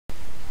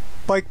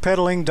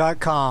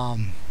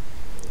bikepedaling.com.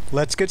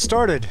 Let's get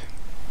started.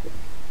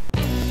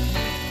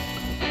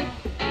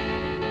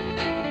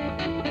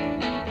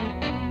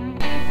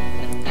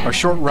 Our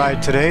short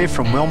ride today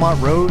from Wilmot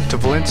Road to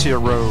Valencia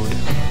Road.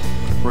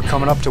 We're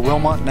coming up to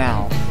Wilmot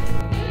now.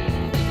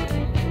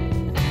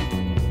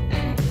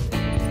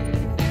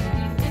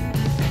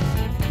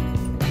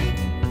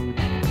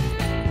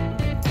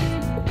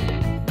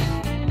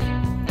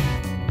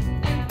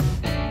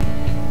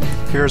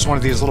 Here's one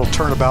of these little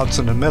turnabouts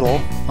in the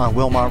middle on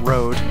Wilmot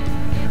Road.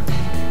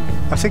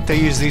 I think they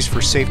use these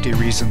for safety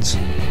reasons.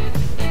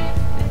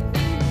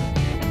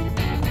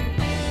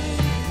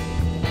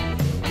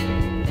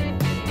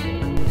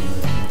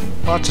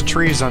 Lots of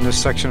trees on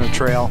this section of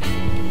trail.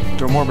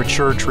 They're more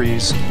mature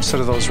trees instead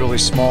of those really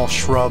small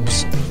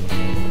shrubs.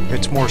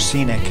 It's more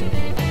scenic.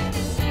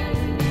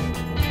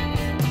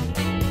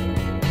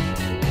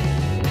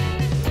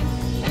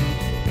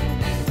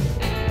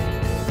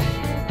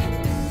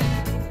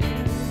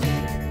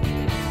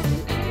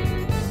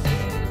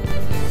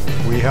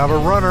 We have a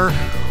runner,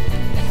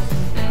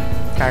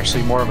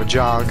 actually more of a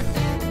jog.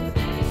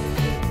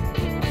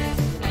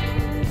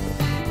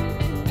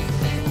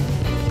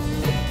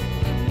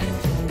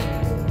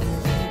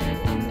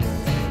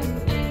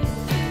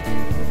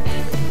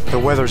 The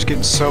weather's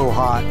getting so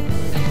hot.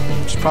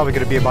 It's probably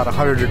going to be about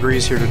 100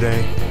 degrees here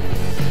today,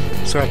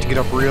 so I have to get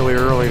up really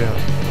early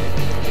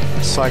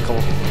to cycle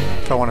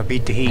if I want to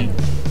beat the heat.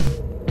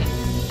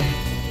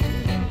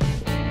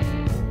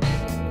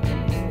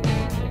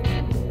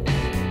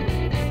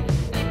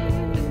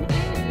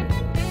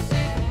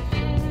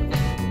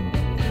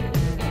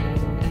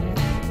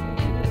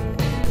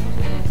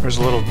 There's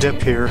a little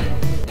dip here.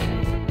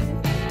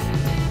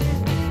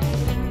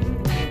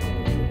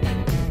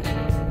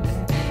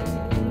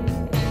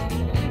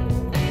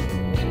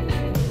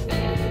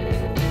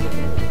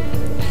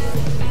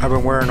 I've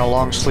been wearing a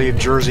long sleeve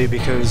jersey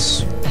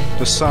because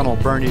the sun will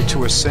burn you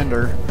to a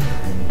cinder,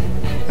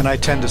 and I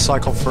tend to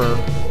cycle for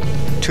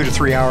 2 to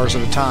 3 hours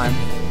at a time.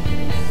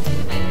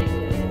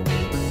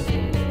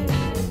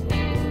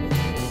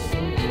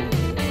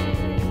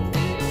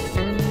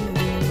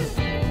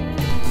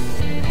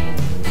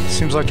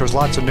 Seems like there's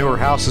lots of newer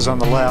houses on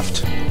the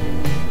left,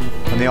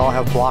 and they all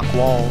have block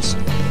walls.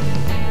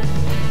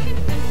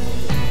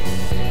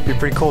 It'd be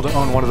pretty cool to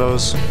own one of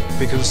those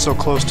because it's so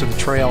close to the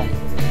trail.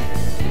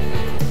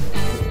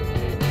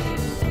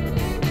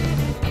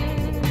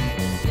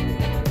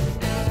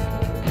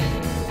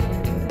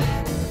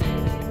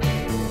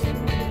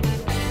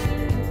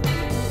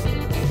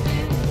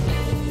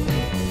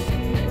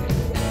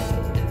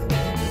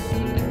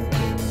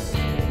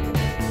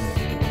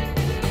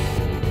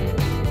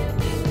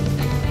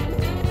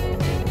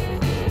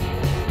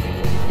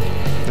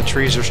 The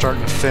trees are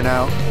starting to thin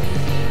out.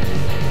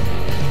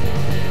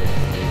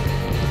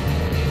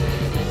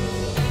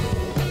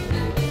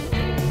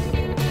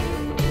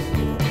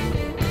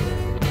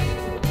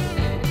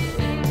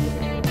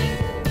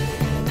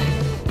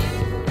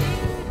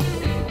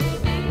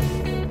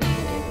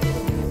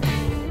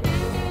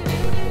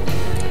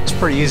 It's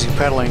pretty easy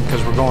pedaling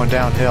because we're going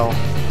downhill.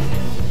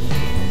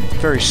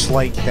 Very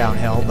slight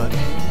downhill, but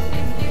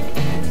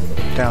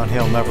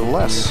downhill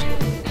nevertheless.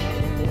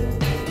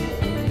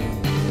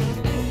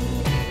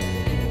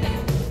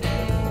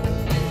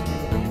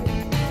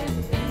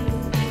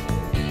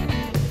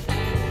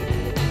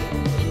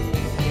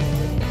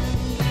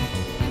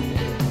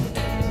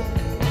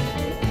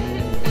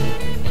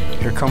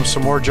 Here comes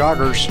some more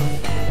joggers.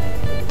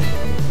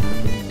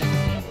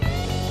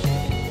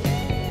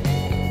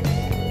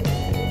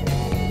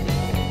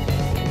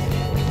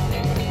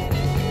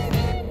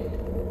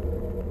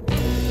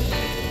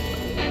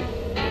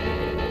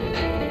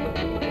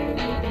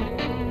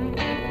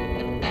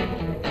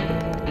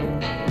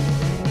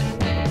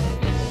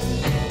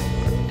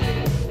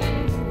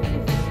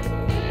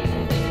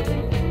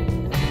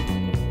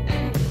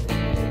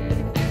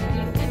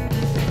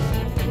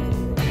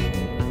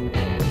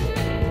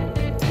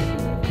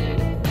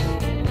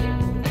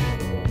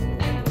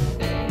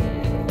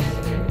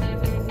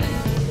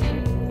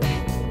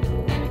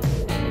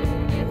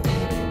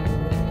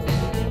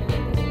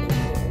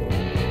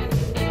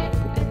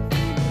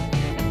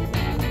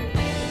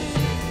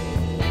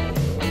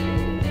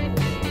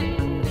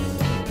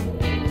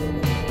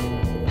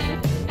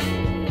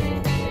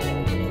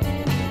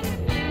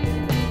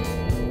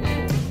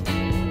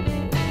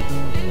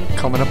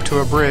 Coming up to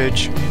a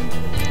bridge.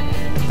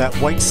 That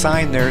white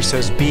sign there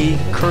says "Be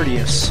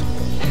courteous."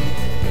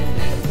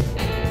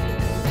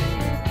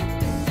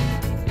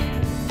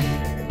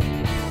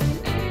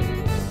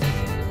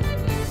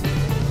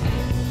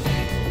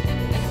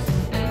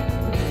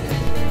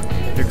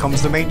 Here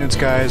comes the maintenance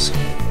guys.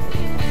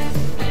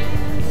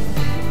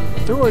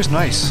 They're always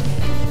nice.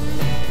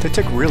 They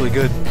take really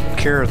good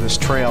care of this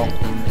trail.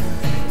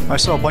 I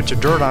saw a bunch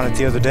of dirt on it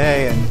the other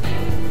day, and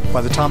by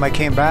the time I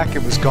came back,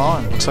 it was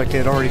gone. Looks like they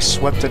had already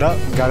swept it up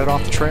and got it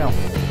off the trail.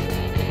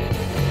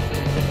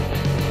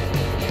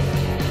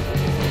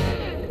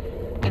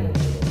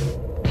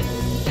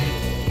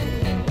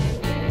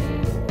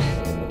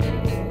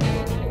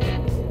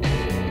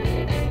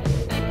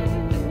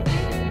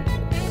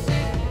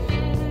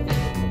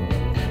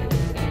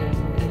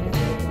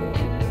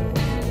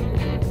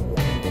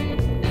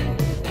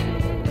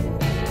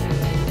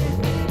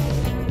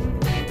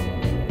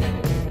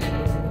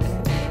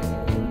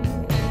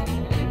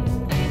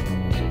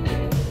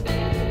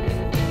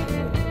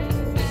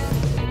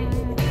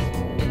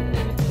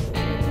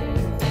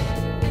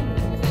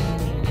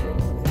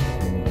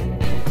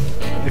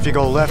 you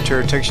go left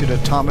here, it takes you to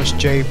Thomas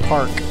J.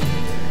 Park.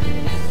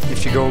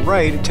 If you go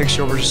right, it takes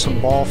you over to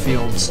some ball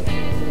fields. I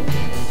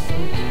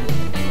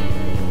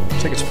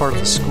think it's part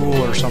of the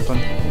school or something.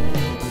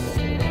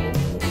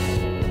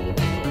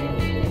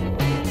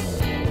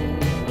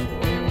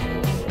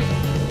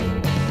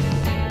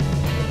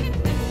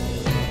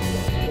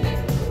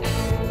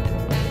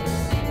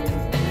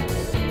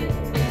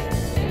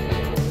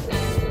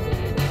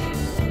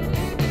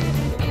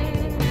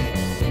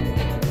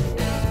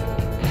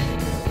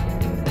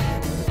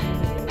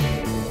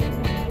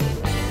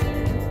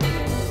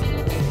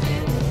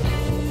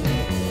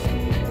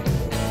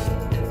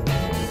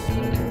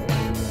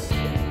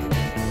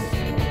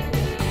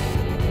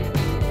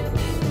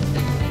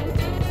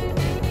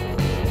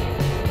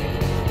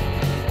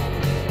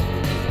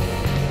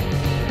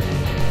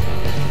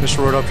 This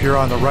road up here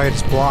on the right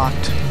is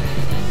blocked.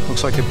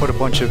 Looks like they put a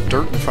bunch of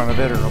dirt in front of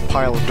it, or a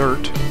pile of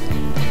dirt.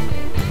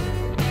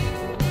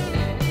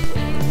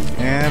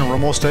 And we're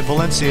almost at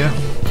Valencia.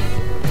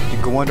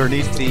 You go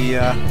underneath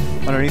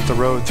the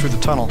road through the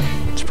tunnel.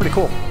 It's pretty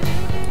cool.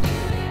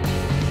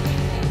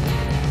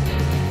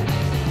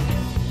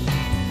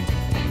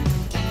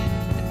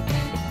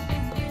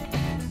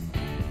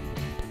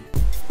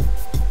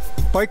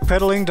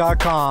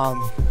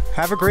 Bikepedaling.com.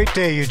 Have a great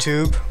day,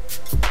 YouTube.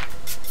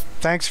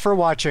 Thanks for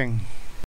watching.